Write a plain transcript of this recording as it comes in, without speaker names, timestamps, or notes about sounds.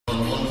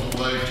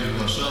way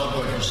to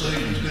celebrate the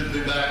season. It's good to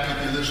be back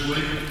with you this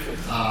week.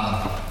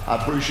 I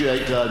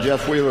appreciate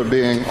Jeff Wheeler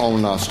being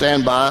on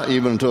standby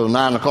even until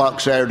 9 o'clock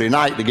Saturday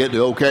night to get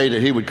the okay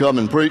that he would come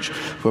and preach.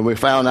 When we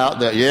found out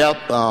that,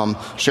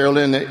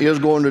 Sherilyn is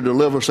going to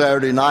deliver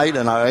Saturday night,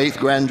 and our 8th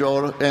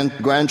grandchild,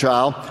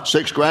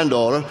 6th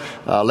granddaughter,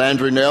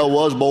 Landry Nell,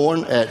 was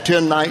born at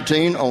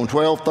 10:19 on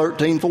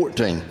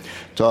 12/13/14.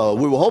 So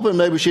we were hoping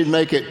maybe she'd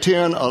make it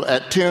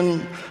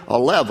 11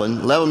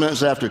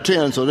 minutes after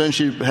 10, so then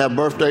her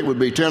birth date would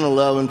be 10,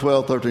 11,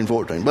 12, 13,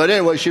 14. But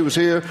anyway, she was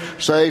here,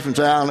 safe and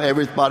sound,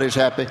 everybody's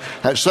happy.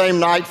 That same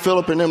night,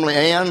 Philip and Emily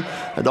Ann,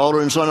 a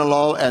daughter and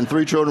son-in-law, and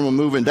 3 children were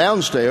moving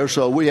downstairs,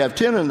 so we have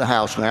 10 in the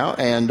house now,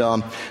 and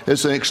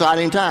it's an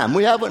exciting time.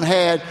 We haven't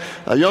had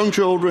young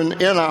children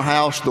in our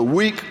house the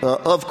week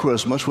of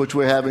Christmas, which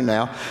we're having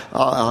now,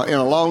 in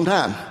a long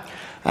time.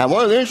 And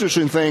one of the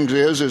interesting things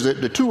is that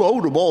the 2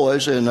 older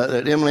boys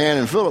that Emily Ann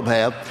and Philip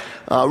have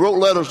wrote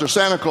letters to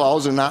Santa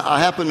Claus, and I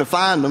happened to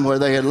find them where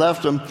they had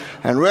left them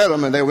and read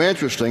them, and they were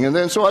interesting. And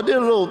then so I did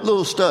a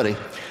little study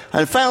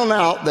and found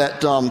out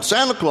that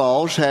Santa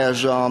Claus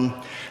has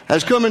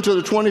come into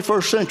the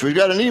 21st century. He's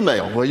got an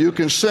email where you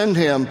can send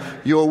him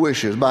your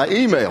wishes by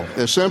email.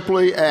 It's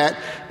simply at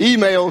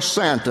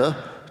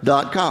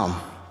emailsanta.com.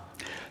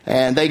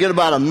 And they get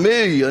about 1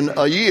 million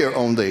a year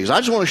on these.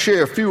 I just want to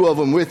share a few of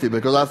them with you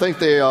because I think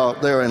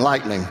they're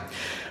enlightening.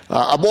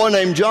 A boy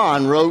named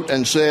John wrote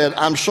and said,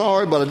 "I'm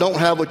sorry, but I don't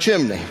have a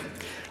chimney.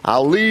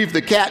 I'll leave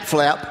the cat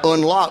flap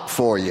unlocked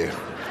for you.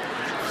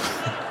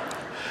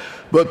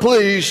 But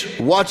please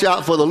watch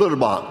out for the litter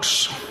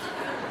box."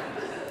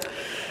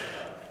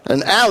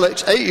 And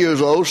Alex, 8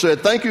 years old,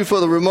 said, "Thank you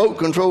for the remote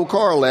control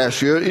car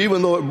last year,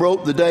 even though it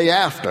broke the day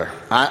after.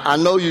 I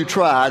know you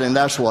tried, and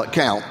that's what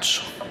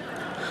counts."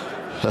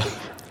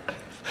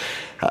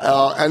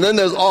 And then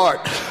there's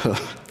Art,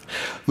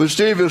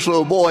 mischievous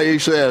little boy. He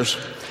says,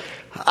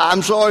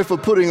 "I'm sorry for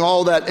putting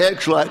all that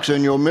X-Lax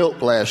in your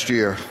milk last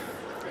year."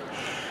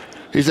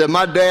 He said,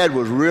 "My dad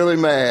was really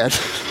mad."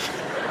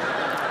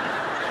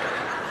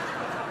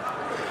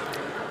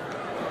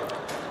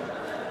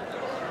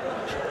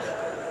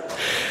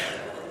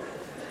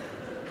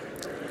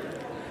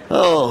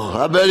 Oh,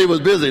 I bet he was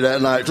busy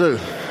that night too.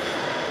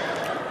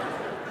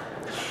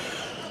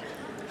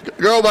 A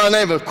girl by the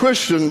name of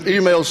Christian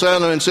emailed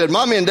Santa and said,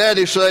 "Mommy and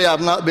Daddy say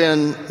I've not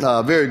been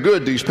very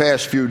good these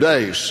past few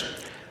days.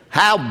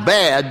 How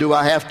bad do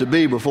I have to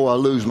be before I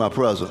lose my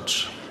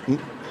presents?"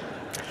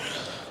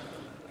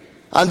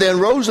 And then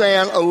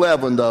Roseanne,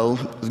 11, though,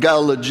 has got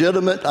a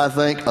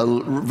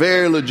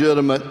very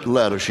legitimate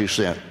letter she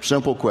sent.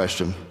 Simple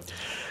question.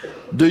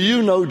 "Do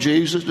you know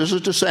Jesus?" This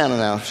is to Santa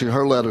now.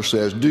 Her letter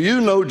says, "Do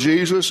you know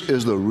Jesus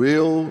is the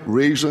real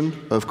reason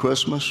of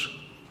Christmas?"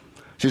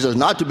 She says,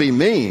 "Not to be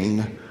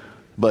mean,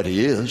 but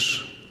he is."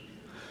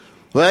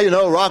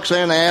 Well,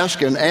 Roxanne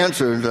asked and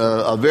answered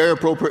a very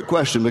appropriate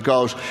question,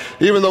 because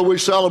even though we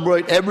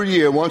celebrate every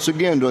year, once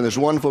again during this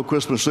wonderful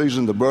Christmas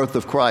season, the birth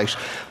of Christ,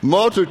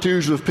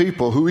 multitudes of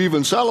people who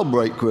even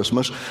celebrate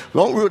Christmas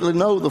don't really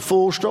know the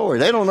full story.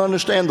 They don't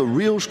understand the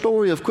real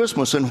story of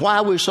Christmas and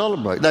why we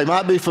celebrate. They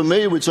might be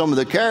familiar with some of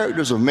the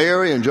characters of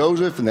Mary and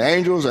Joseph and the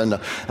angels and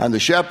the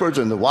shepherds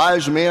and the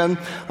wise men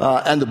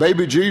and the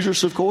baby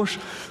Jesus, of course.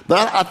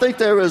 But I think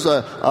there is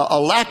a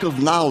lack of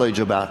knowledge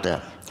about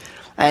that.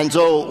 And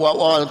so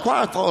while the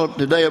choir thought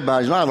today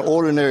about he's not an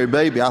ordinary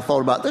baby, I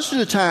thought about this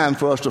is a time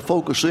for us to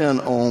focus in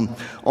on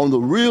the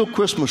real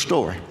Christmas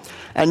story.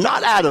 And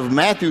not out of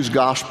Matthew's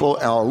gospel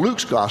or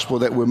Luke's gospel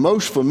that we're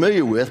most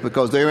familiar with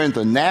because they're in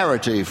the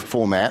narrative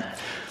format,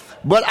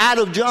 but out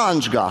of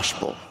John's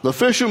gospel. The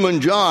fisherman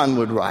John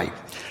would write.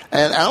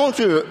 And I want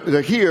you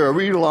to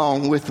read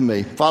along with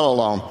me, follow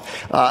along.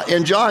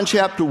 In John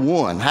chapter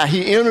 1, how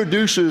he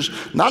introduces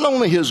not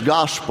only his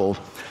gospel,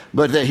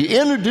 but that he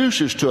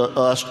introduces to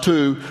us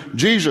to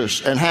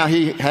Jesus and how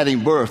he had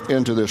him birthed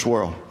into this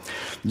world.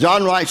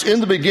 John writes, "In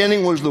the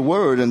beginning was the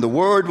Word, and the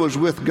Word was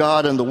with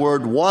God, and the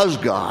Word was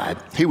God."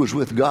 He was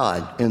with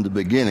God in the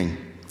beginning.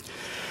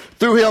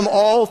 "Through him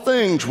all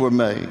things were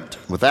made.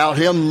 Without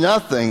him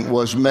nothing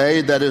was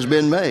made that has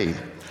been made.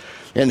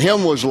 In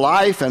him was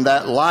life, and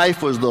that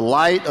life was the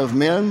light of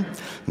men.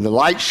 And the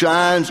light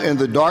shines in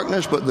the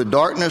darkness, but the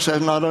darkness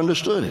has not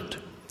understood it.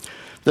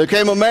 There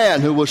came a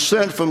man who was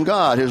sent from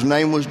God. His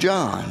name was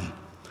John.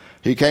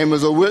 He came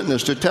as a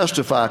witness to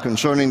testify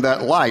concerning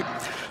that light,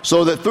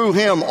 so that through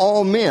him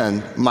all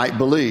men might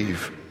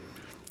believe.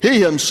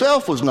 He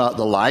himself was not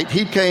the light.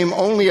 He came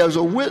only as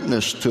a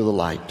witness to the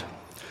light.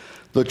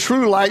 The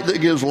true light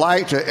that gives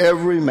light to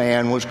every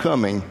man was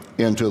coming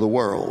into the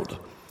world.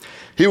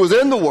 He was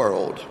in the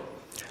world,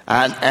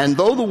 and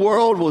though the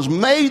world was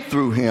made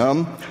through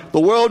him, the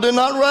world did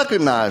not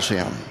recognize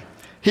him.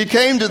 He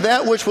came to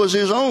that which was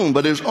his own,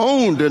 but his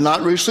own did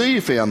not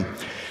receive him.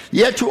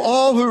 Yet to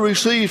all who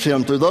received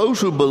him, to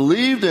those who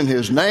believed in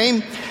his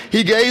name,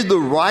 he gave the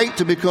right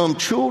to become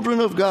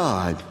children of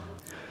God.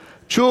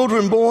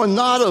 Children born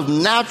not of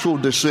natural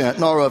descent,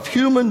 nor of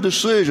human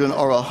decision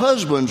or a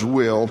husband's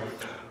will,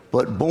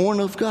 but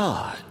born of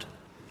God.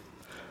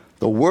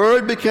 The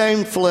Word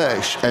became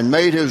flesh and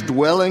made his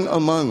dwelling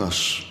among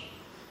us.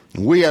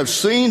 We have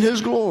seen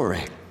his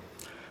glory,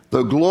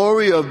 the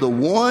glory of the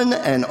one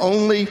and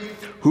only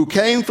who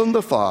came from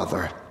the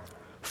Father,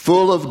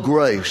 full of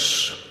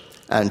grace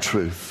and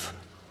truth.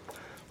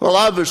 Well,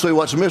 obviously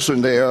what's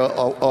missing there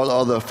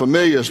are the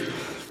familiar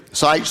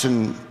sights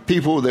and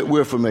people that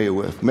we're familiar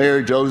with.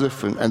 Mary,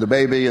 Joseph, and the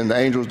baby, and the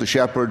angels, the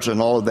shepherds,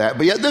 and all of that.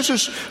 But yet this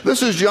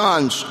is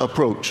John's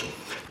approach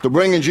to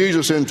bringing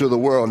Jesus into the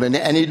world.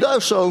 And he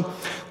does so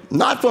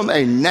not from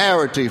a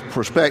narrative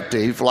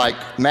perspective like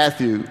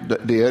Matthew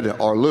did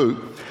or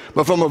Luke,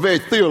 but from a very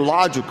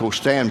theological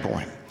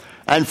standpoint.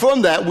 And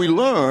from that, we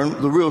learn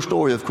the real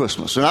story of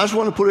Christmas. And I just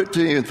want to put it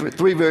to you in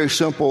three very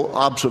simple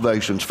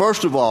observations.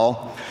 First of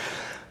all,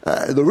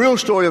 the real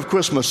story of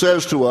Christmas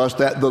says to us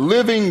that the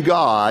living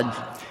God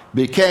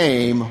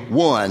became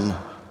one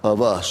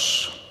of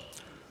us.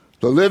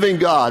 The living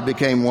God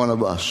became one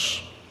of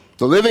us.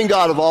 The living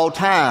God of all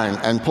time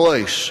and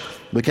place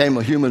became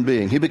a human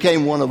being. He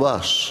became one of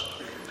us.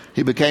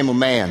 He became a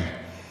man.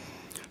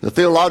 The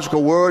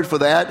theological word for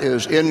that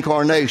is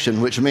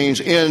incarnation, which means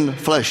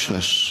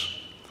in-fleshness.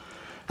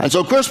 And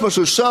so Christmas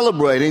is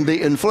celebrating the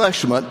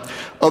enfleshment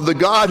of the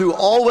God who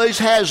always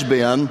has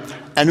been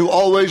and who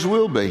always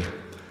will be.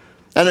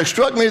 And it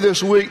struck me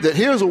this week that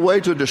here's a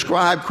way to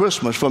describe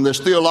Christmas from this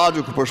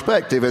theological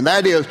perspective, and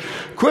that is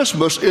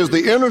Christmas is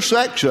the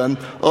intersection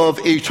of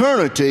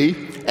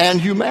eternity and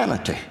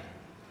humanity.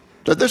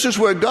 That this is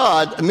where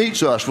God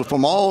meets us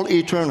from all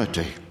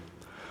eternity.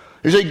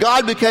 You see,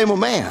 God became a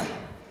man.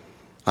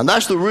 And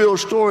that's the real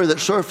story that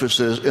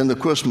surfaces in the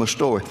Christmas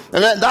story.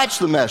 And that's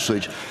the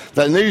message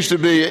that needs to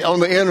be on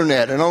the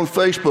internet and on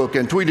Facebook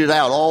and tweeted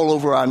out all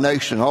over our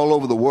nation, all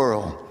over the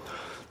world,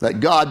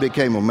 that God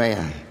became a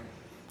man.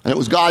 And it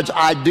was God's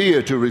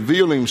idea to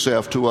reveal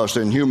himself to us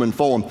in human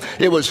form.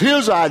 It was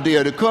his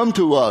idea to come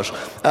to us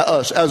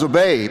as a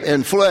babe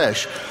in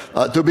flesh,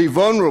 to be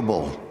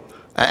vulnerable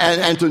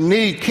and to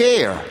need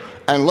care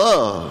and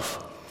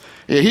love.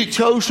 He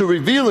chose to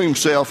reveal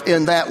himself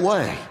in that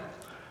way.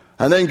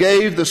 And then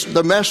gave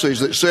the message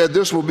that said,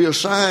 this will be a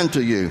sign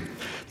to you,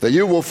 that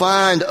you will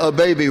find a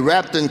baby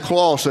wrapped in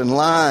cloths and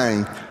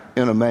lying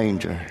in a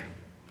manger.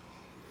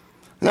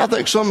 And I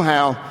think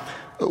somehow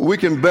we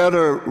can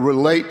better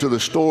relate to the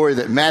story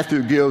that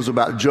Matthew gives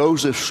about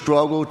Joseph's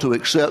struggle to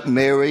accept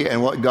Mary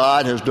and what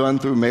God has done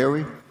through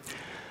Mary.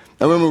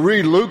 And when we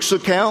read Luke's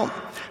account,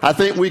 I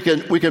think we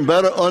can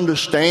better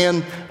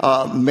understand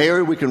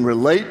Mary. We can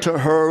relate to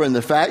her and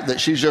the fact that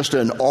she's just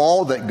in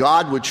awe that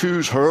God would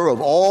choose her of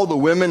all the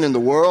women in the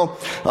world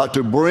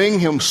to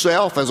bring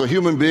himself as a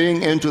human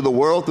being into the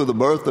world through the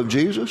birth of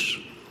Jesus.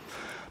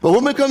 But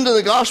when we come to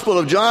the Gospel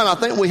of John, I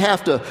think we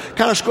have to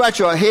kind of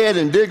scratch our head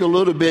and dig a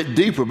little bit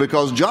deeper,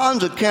 because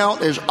John's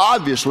account is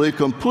obviously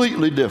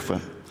completely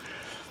different.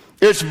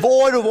 It's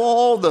void of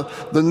all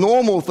the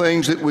normal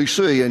things that we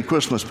see in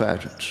Christmas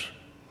pageants.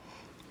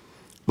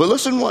 But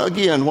listen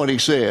again what he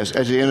says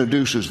as he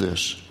introduces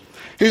this.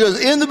 He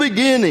says, in the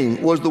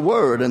beginning was the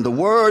Word, and the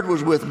Word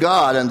was with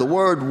God, and the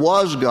Word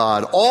was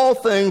God. All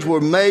things were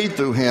made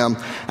through him,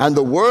 and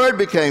the Word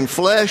became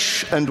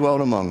flesh and dwelt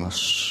among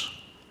us.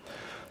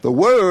 The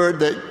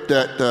word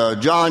that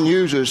John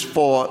uses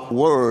for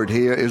word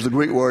here is the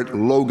Greek word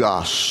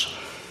logos.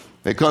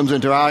 It comes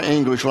into our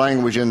English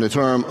language in the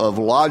term of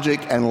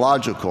logic and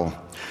logical.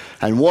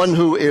 And one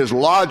who is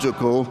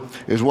logical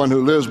is one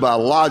who lives by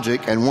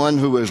logic, and one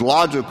who is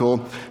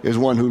logical is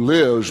one who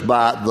lives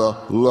by the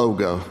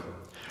logo.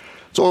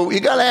 So you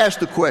got to ask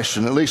the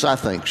question, at least I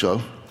think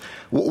so.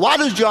 Why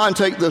does John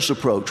take this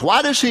approach?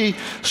 Why does he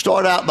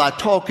start out by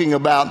talking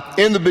about,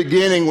 in the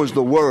beginning was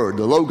the Word,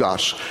 the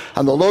Logos,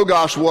 and the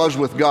Logos was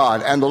with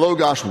God, and the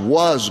Logos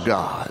was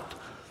God?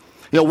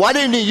 Why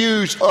didn't he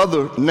use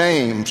other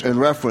names in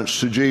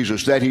reference to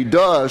Jesus that he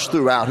does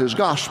throughout his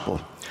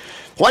gospel?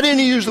 Why didn't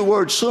he use the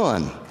word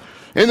Son?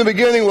 In the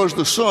beginning was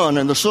the Son,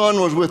 and the Son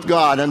was with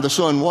God, and the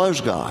Son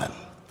was God.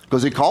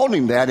 Because he called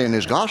him that in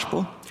his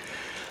gospel.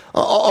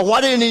 Or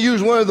why didn't he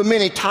use one of the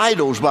many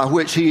titles by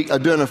which he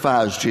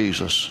identifies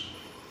Jesus?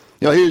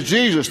 He is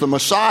Jesus, the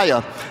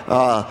Messiah.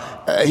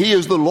 He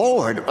is the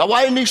Lord.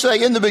 Why didn't he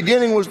say, in the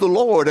beginning was the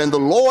Lord, and the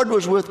Lord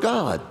was with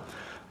God,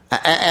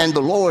 and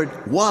the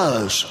Lord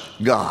was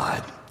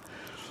God?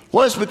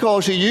 Well, it's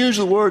because he used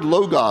the word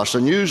logos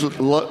and used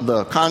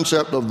the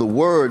concept of the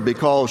Word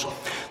because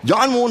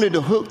John wanted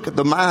to hook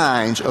the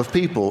minds of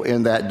people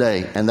in that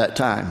day and that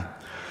time.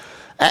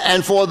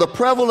 And for the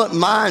prevalent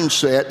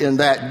mindset in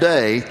that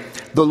day,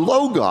 the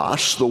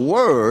Logos, the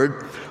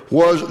Word,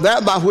 was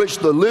that by which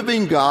the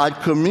living God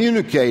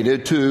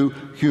communicated to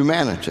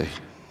humanity.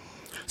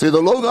 See, the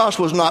Logos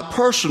was not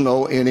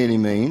personal in any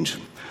means,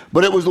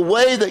 but it was the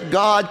way that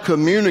God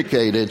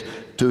communicated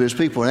to his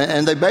people.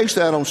 And they based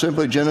that on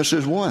simply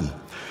Genesis 1.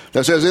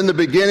 That says, in the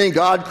beginning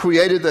God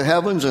created the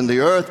heavens and the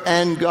earth,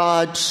 and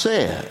God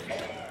said.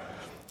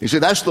 You see,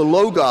 that's the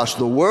Logos.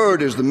 The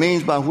Word is the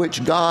means by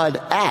which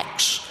God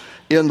acts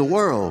in the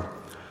world,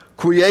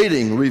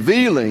 creating,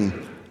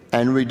 revealing,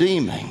 and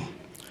redeeming.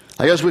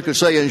 I guess we could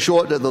say in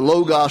short that the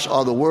Logos,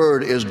 or the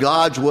Word, is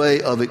God's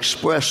way of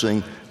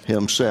expressing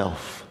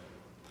himself.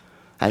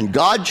 And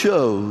God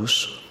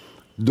chose,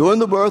 during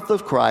the birth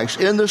of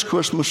Christ, in this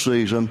Christmas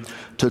season,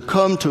 to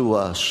come to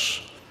us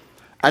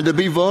and to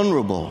be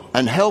vulnerable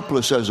and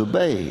helpless as a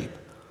babe,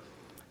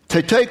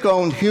 to take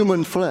on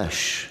human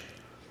flesh.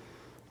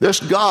 This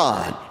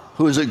God,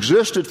 who has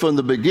existed from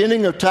the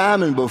beginning of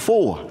time and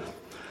before,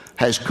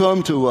 has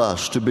come to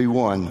us to be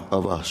one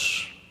of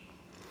us.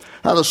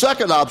 Now, the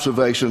second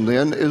observation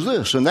then is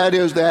this, and that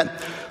is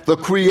that the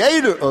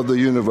creator of the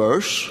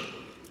universe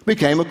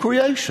became a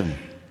creation.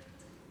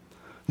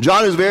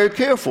 John is very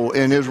careful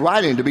in his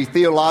writing to be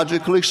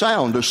theologically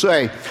sound, to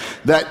say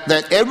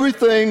that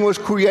everything was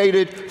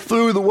created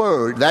through the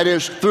Word, that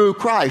is, through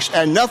Christ,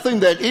 and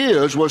nothing that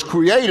is was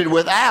created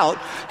without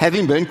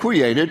having been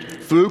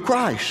created through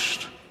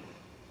Christ.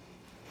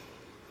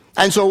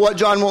 And so what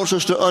John wants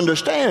us to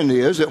understand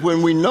is that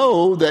when we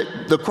know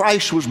that the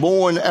Christ was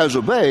born as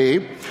a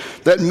babe,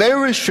 that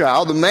Mary's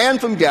child, the man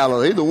from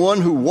Galilee, the one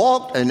who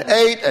walked and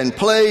ate and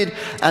played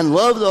and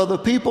loved other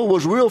people,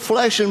 was real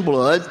flesh and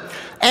blood,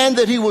 and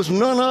that he was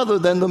none other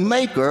than the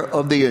maker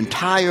of the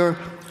entire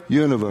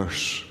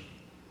universe.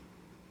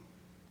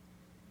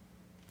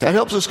 That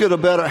helps us get a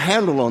better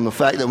handle on the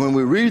fact that when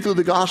we read through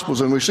the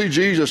Gospels and we see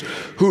Jesus,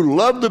 who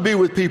loved to be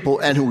with people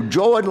and who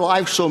enjoyed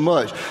life so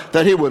much,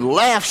 that he would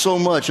laugh so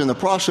much in the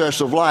process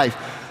of life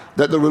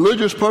that the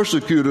religious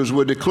persecutors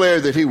would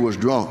declare that he was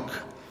drunk.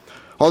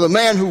 Or the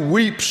man who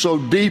weeps so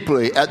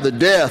deeply at the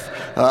death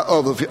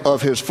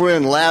of his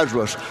friend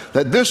Lazarus,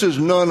 that this is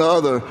none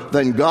other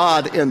than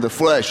God in the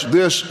flesh.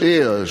 This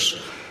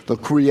is the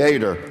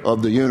creator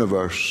of the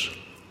universe.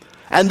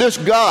 And this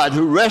God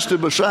who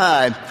rested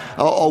beside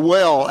a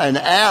well and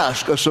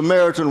asked a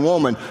Samaritan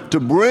woman to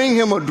bring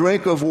him a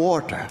drink of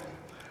water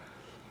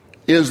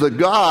is the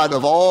God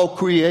of all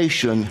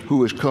creation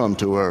who has come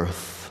to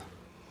earth.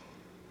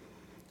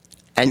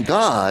 And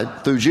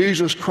God, through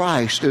Jesus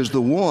Christ, is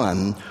the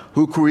one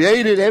who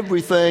created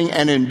everything,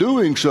 and in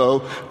doing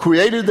so,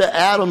 created the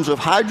atoms of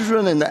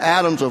hydrogen and the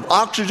atoms of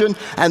oxygen,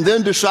 and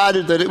then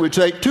decided that it would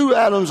take 2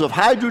 atoms of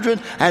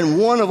hydrogen and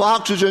 1 of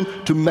oxygen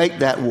to make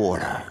that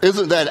water.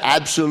 Isn't that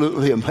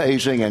absolutely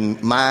amazing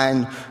and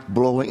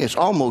mind-blowing? It's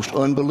almost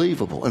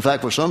unbelievable. In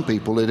fact, for some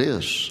people, it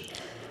is.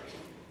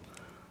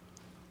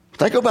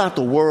 Think about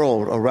the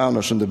world around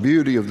us and the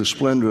beauty of the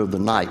splendor of the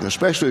night, and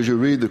especially as you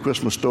read the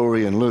Christmas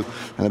story in Luke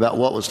and about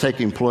what was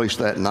taking place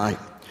that night.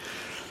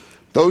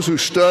 Those who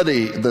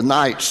study the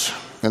nights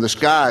and the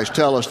skies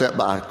tell us that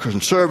by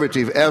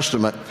conservative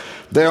estimate,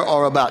 there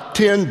are about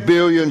 10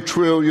 billion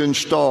trillion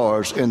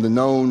stars in the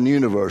known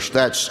universe.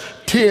 That's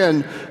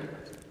 10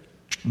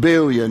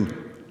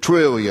 billion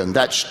trillion.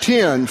 That's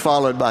 10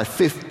 followed by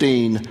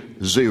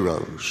 15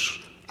 zeros.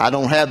 I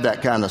don't have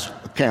that kind of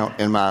account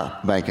in my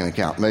banking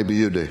account. Maybe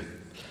you do.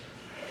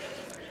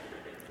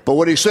 But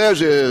what he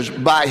says is,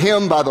 by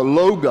him, by the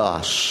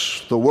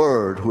Logos, the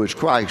Word, who is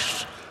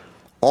Christ,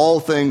 all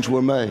things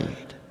were made.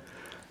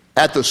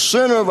 At the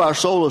center of our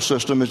solar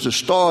system is the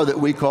star that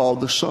we call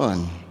the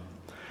sun.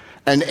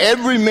 And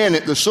every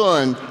minute the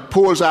sun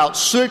pours out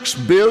 6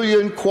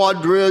 billion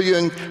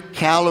quadrillion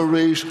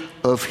calories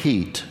of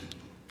heat.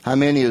 How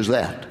many is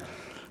that?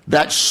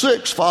 That's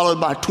 6 followed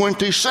by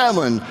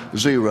 27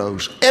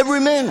 zeros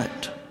every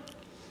minute.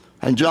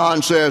 And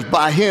John says,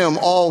 by him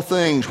all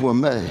things were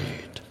made.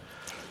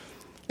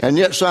 And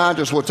yet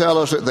scientists will tell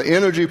us that the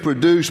energy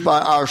produced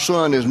by our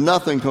sun is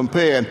nothing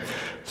compared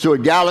to a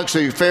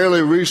galaxy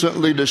fairly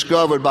recently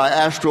discovered by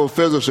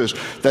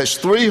astrophysicists that's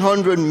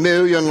 300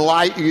 million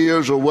light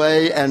years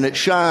away, and it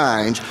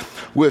shines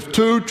with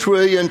 2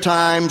 trillion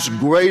times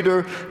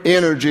greater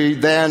energy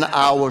than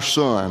our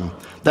sun.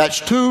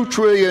 That's 2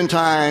 trillion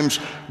times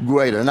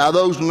greater. Now,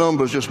 those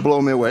numbers just blow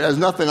me away. There's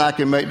nothing I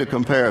can make the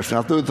comparison.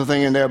 I threw the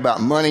thing in there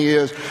about money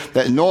is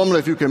that normally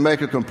if you can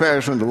make a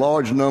comparison to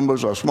large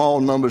numbers or small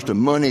numbers to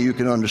money, you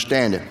can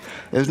understand it.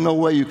 There's no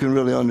way you can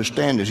really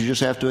understand this. You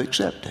just have to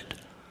accept it.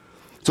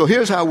 So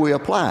here's how we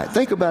apply it.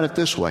 Think about it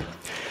this way.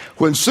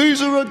 When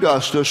Caesar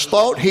Augustus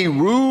thought he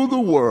ruled the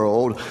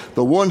world,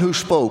 the one who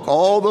spoke,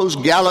 all those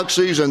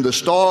galaxies and the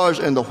stars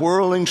and the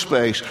whirling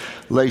space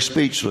lay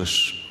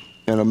speechless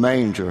in a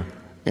manger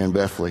in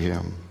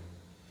Bethlehem.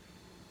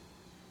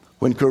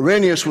 When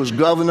Quirinius was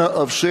governor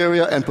of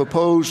Syria and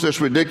proposed this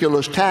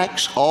ridiculous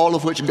tax, all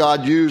of which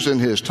God used in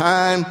his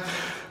time,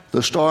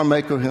 the star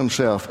maker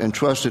himself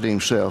entrusted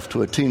himself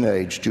to a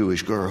teenage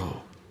Jewish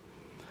girl.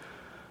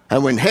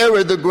 And when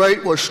Herod the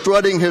Great was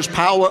strutting his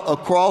power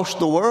across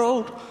the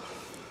world,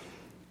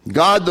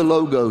 God the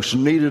Logos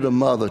needed a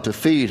mother to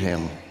feed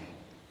him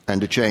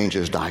and to change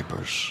his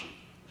diapers.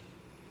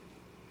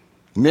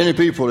 Many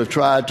people have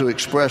tried to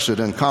express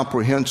it in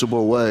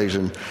comprehensible ways,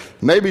 and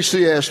maybe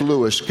C.S.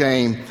 Lewis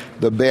came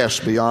the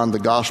best beyond the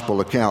gospel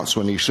accounts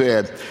when he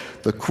said,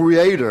 the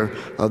creator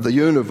of the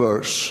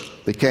universe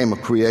became a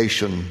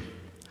creation.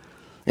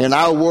 In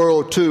our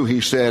world, too, he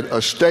said, a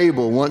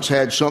stable once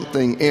had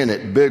something in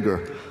it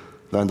bigger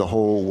than the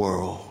whole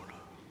world.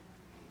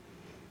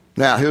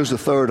 Now, here's the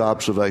third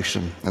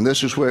observation, and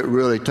this is where it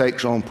really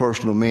takes on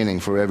personal meaning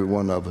for every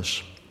one of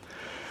us.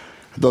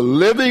 The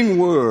living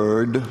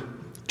Word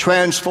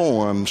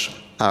transforms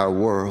our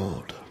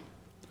world.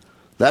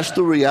 That's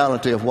the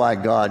reality of why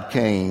God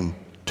came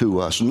to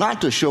us.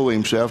 Not to show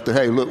himself that,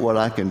 hey, look what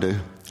I can do.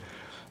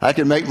 I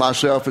can make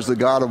myself as the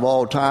God of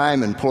all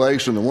time and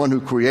place and the one who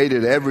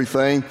created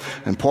everything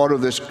and part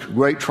of this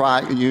great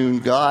triune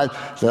God,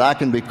 that I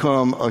can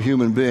become a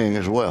human being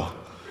as well.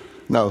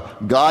 No,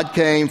 God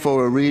came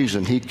for a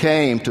reason. He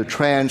came to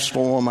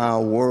transform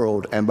our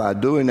world, and by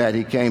doing that,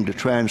 he came to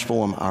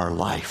transform our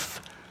life.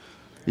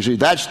 You see,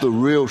 that's the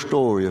real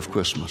story of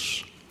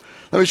Christmas.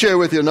 Let me share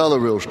with you another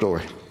real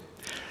story.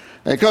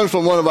 And it comes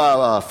from one of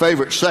our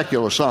favorite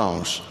secular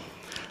songs,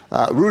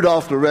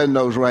 Rudolph the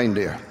Red-Nosed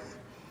Reindeer.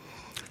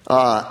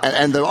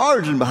 And the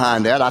origin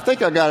behind that, I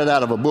think I got it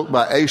out of a book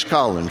by Ace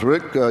Collins.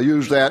 Rick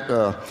used that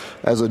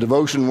as a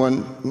devotion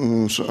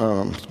one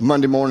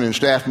Monday morning in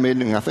staff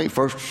meeting, I think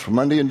first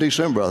Monday in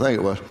December, I think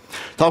it was,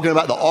 talking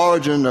about the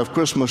origin of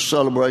Christmas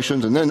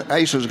celebrations. And then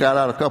Ace has got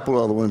out a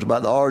couple other ones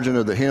about the origin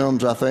of the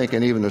hymns, I think,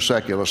 and even the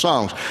secular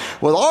songs.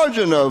 Well, the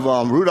origin of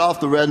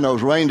Rudolph the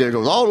Red-Nosed Reindeer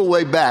goes all the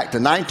way back to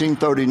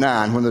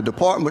 1939 when the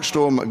department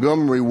store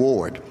Montgomery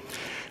Ward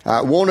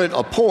wanted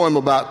a poem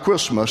about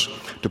Christmas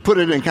to put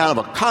it in kind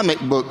of a comic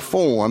book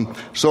form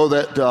so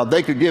that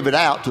they could give it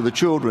out to the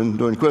children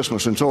during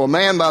Christmas. And so a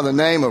man by the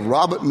name of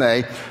Robert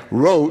May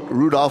wrote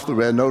Rudolph the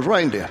Red-Nosed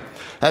Reindeer.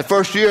 That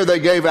first year, they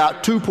gave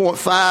out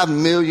 2.5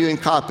 million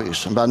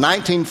copies. And by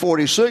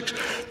 1946,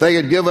 they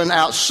had given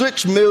out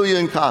 6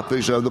 million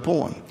copies of the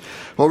poem.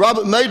 Well,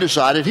 Robert May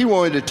decided he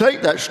wanted to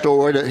take that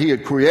story that he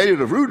had created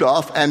of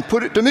Rudolph and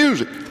put it to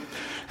music.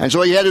 And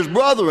so he had his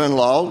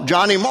brother-in-law,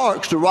 Johnny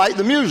Marks, to write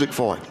the music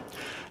for it.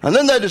 And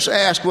then they just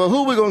asked, well, who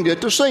are we going to get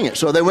to sing it?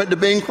 So they went to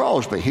Bing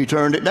Crosby. He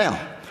turned it down.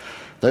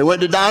 They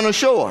went to Dinah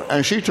Shore,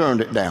 and she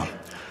turned it down.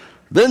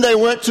 Then they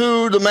went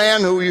to the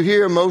man who you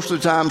hear most of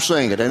the time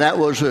sing it, and that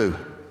was who?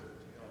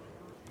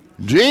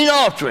 Gene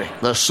Autry,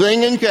 the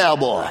singing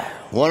cowboy,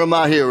 one of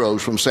my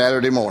heroes from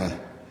Saturday morning.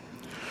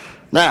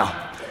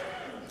 Now,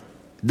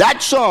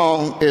 that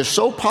song is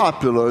so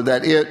popular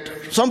that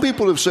some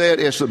people have said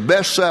it's the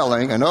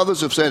best-selling, and others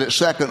have said it's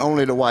second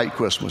only to White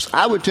Christmas.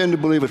 I would tend to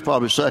believe it's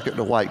probably second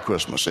to White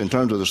Christmas in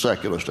terms of the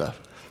secular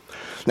stuff.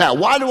 Now,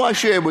 why do I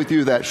share with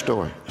you that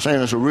story, saying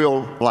it's a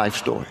real-life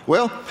story?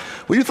 Well,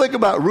 when you think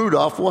about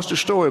Rudolph, what's the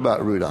story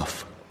about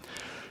Rudolph?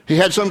 He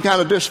had some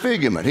kind of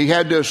disfigurement. He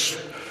had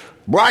this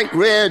bright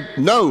red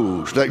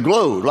nose that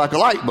glowed like a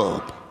light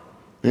bulb.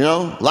 You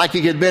know, like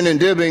he had been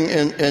dipping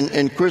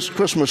in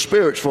Christmas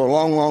spirits for a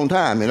long, long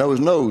time. You know, his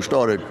nose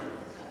started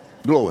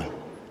glowing.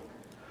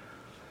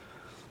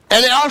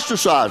 And they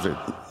ostracized him.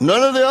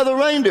 None of the other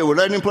reindeer would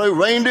let him play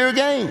reindeer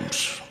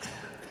games.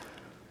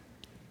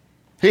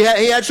 He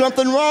had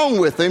something wrong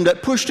with him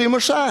that pushed him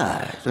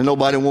aside, and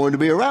nobody wanted to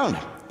be around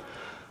him.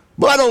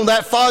 But on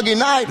that foggy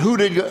night, who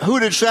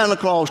did Santa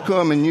Claus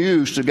come and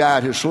use to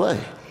guide his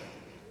sleigh?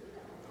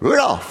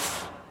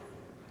 Rudolph.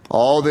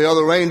 All the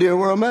other reindeer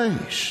were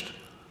amazed.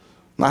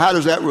 Now, how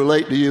does that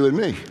relate to you and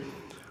me?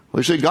 Well,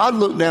 you see, God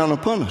looked down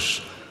upon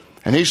us,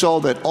 and he saw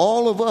that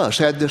all of us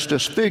had this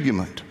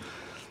disfigurement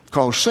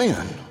called sin,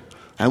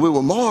 and we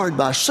were marred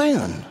by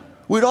sin.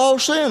 We'd all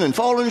sinned and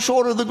fallen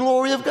short of the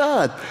glory of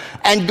God.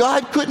 And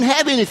God couldn't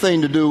have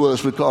anything to do with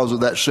us because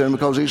of that sin,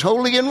 because he's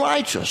holy and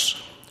righteous.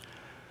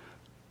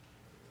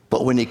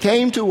 But when he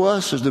came to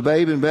us as the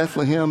babe in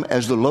Bethlehem,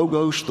 as the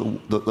Logos,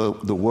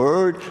 the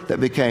Word that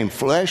became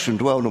flesh and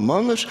dwelt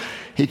among us,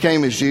 he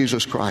came as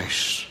Jesus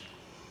Christ.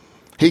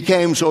 He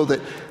came so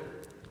that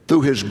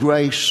through his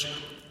grace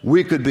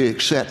we could be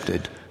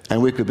accepted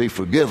and we could be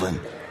forgiven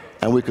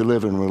and we could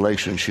live in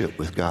relationship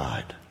with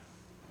God.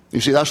 You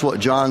see, that's what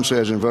John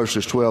says in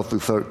verses 12 through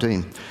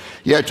 13.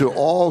 Yet to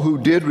all who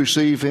did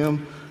receive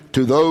him,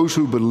 to those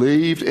who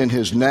believed in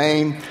his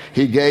name,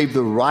 he gave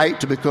the right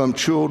to become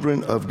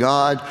children of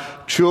God,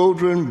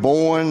 children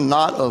born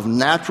not of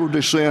natural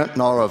descent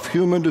nor of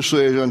human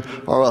decision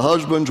or a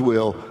husband's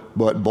will,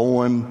 but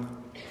born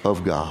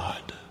of God.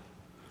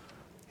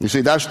 You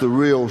see, that's the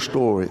real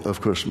story of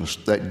Christmas,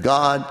 that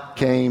God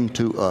came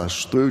to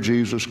us through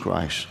Jesus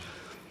Christ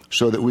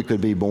so that we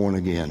could be born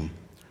again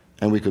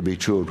and we could be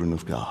children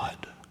of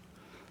God.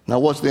 Now,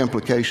 what's the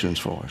implications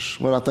for us?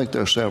 Well, I think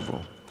there are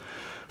several.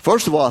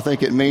 First of all, I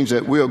think it means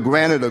that we are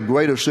granted a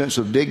greater sense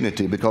of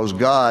dignity because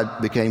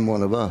God became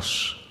one of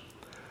us.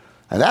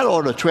 And that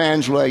ought to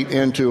translate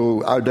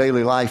into our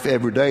daily life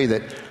every day,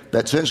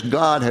 that since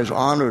God has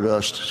honored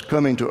us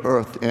coming to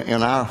earth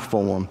in our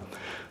form,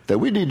 that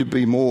we need to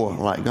be more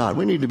like God.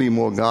 We need to be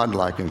more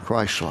God-like and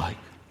Christ-like.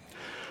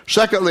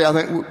 Secondly, I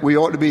think we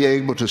ought to be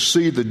able to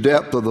see the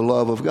depth of the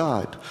love of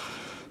God,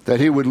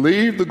 that he would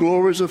leave the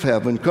glories of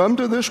heaven, come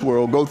to this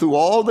world, go through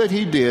all that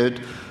he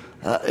did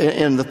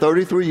in the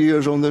 33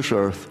 years on this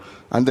earth,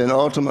 and then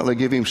ultimately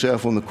give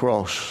himself on the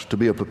cross to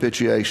be a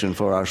propitiation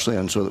for our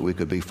sins so that we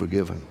could be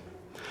forgiven.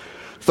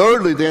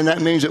 Thirdly, then,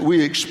 that means that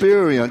we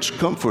experience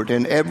comfort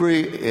in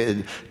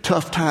every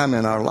tough time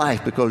in our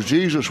life because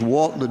Jesus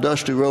walked the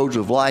dusty roads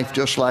of life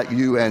just like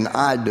you and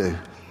I do.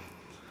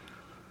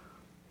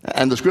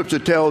 And the scripture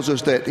tells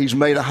us that he's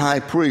made a high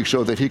priest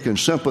so that he can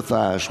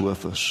sympathize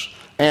with us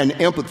and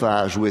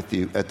empathize with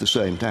you at the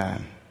same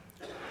time.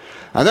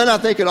 And then I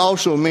think it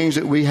also means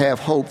that we have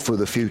hope for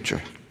the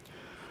future.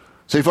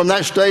 See, from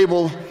that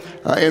stable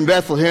in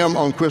Bethlehem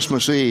on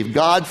Christmas Eve,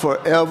 God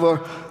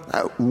forever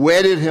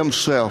wedded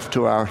himself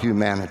to our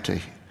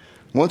humanity.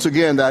 Once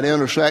again, that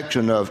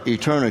intersection of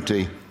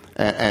eternity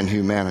and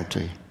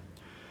humanity.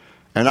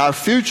 And our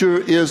future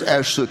is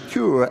as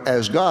secure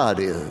as God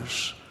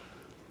is.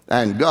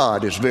 And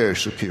God is very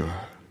secure.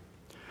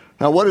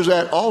 Now, what does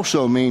that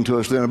also mean to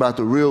us then about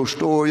the real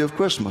story of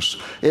Christmas?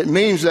 It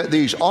means that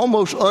these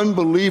almost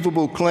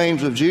unbelievable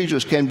claims of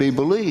Jesus can be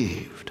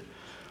believed.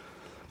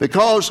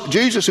 Because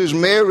Jesus is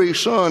Mary's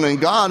son and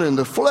God in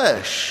the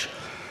flesh.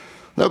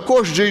 Now, of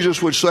course,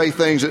 Jesus would say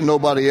things that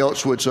nobody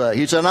else would say.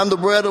 He said, I'm the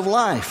bread of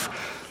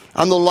life.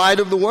 I'm the light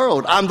of the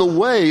world. I'm the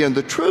way and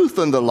the truth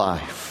and the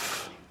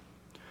life.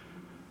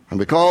 And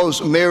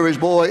because Mary's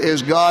boy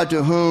is God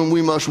to whom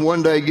we must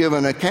one day give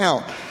an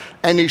account,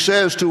 and he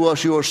says to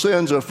us, your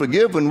sins are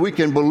forgiven, we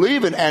can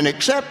believe it and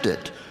accept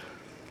it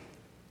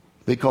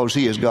because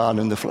he is God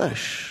in the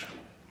flesh.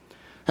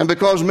 And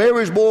because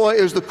Mary's boy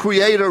is the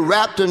Creator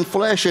wrapped in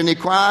flesh and he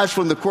cries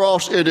from the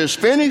cross, it is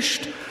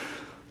finished,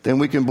 then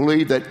we can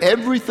believe that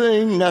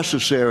everything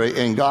necessary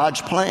in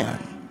God's plan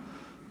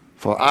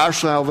for our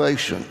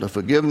salvation, the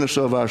forgiveness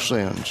of our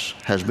sins,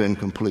 has been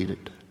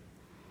completed.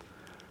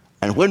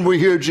 And when we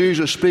hear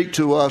Jesus speak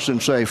to us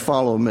and say,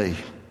 follow me,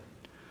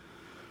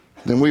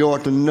 then we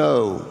ought to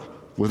know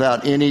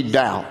without any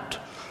doubt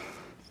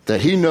that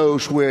he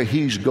knows where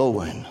he's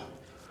going.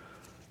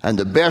 And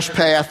the best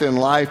path in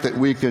life that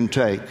we can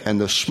take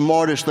and the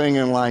smartest thing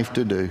in life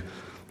to do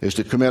is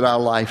to commit our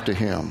life to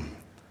him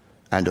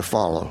and to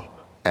follow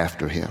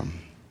after him.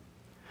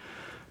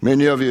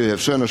 Many of you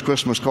have sent us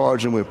Christmas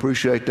cards, and we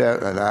appreciate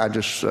that. And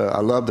I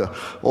love to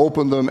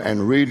open them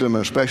and read them,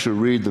 and especially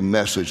read the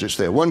message that's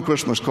there. One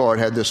Christmas card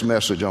had this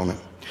message on it.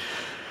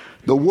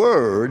 The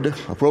Word,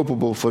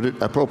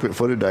 appropriate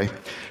for today,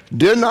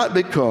 did not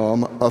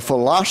become a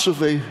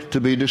philosophy to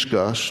be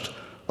discussed,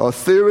 a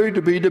theory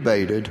to be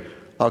debated,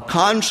 a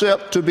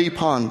concept to be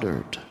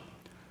pondered.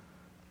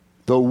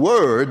 The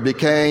Word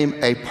became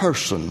a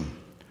person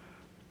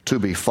to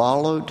be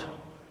followed,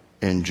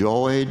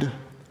 enjoyed,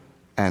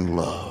 and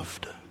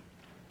loved.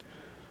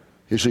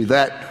 You see,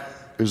 that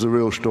is the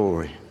real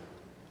story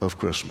of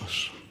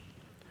Christmas.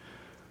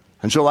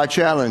 And so I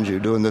challenge you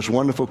during this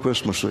wonderful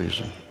Christmas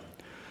season,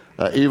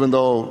 even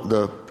though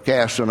the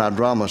cast in our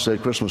drama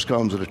said Christmas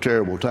comes at a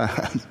terrible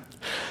time,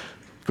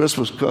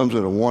 Christmas comes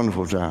at a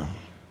wonderful time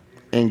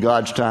in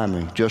God's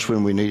timing, just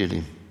when we needed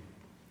him.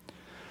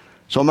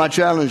 So my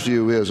challenge to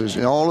you is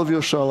in all of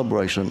your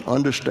celebration,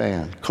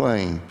 understand,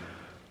 claim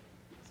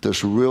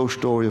this real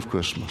story of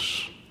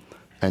Christmas.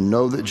 And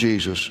know that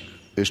Jesus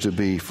is to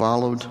be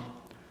followed,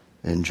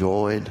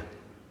 enjoyed,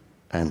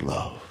 and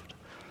loved.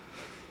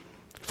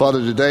 Father,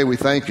 today we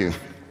thank you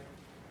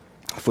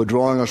for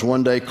drawing us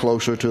one day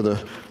closer to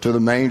the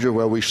manger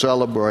where we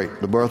celebrate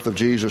the birth of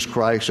Jesus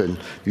Christ and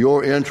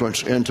your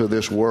entrance into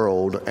this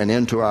world and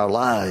into our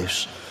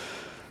lives.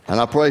 And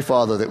I pray,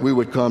 Father, that we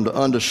would come to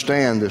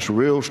understand this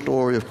real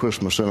story of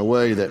Christmas in a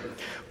way that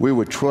we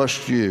would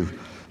trust you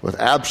with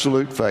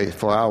absolute faith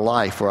for our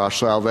life, for our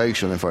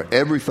salvation, and for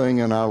everything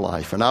in our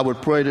life. And I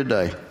would pray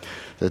today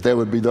that there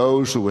would be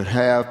those who would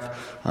have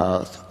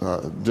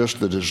just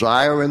the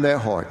desire in their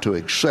heart to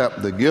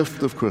accept the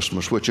gift of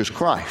Christmas, which is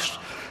Christ,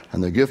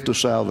 and the gift of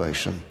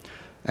salvation,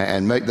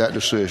 and make that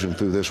decision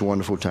through this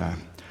wonderful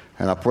time.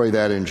 And I pray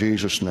that in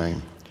Jesus'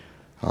 name.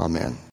 Amen.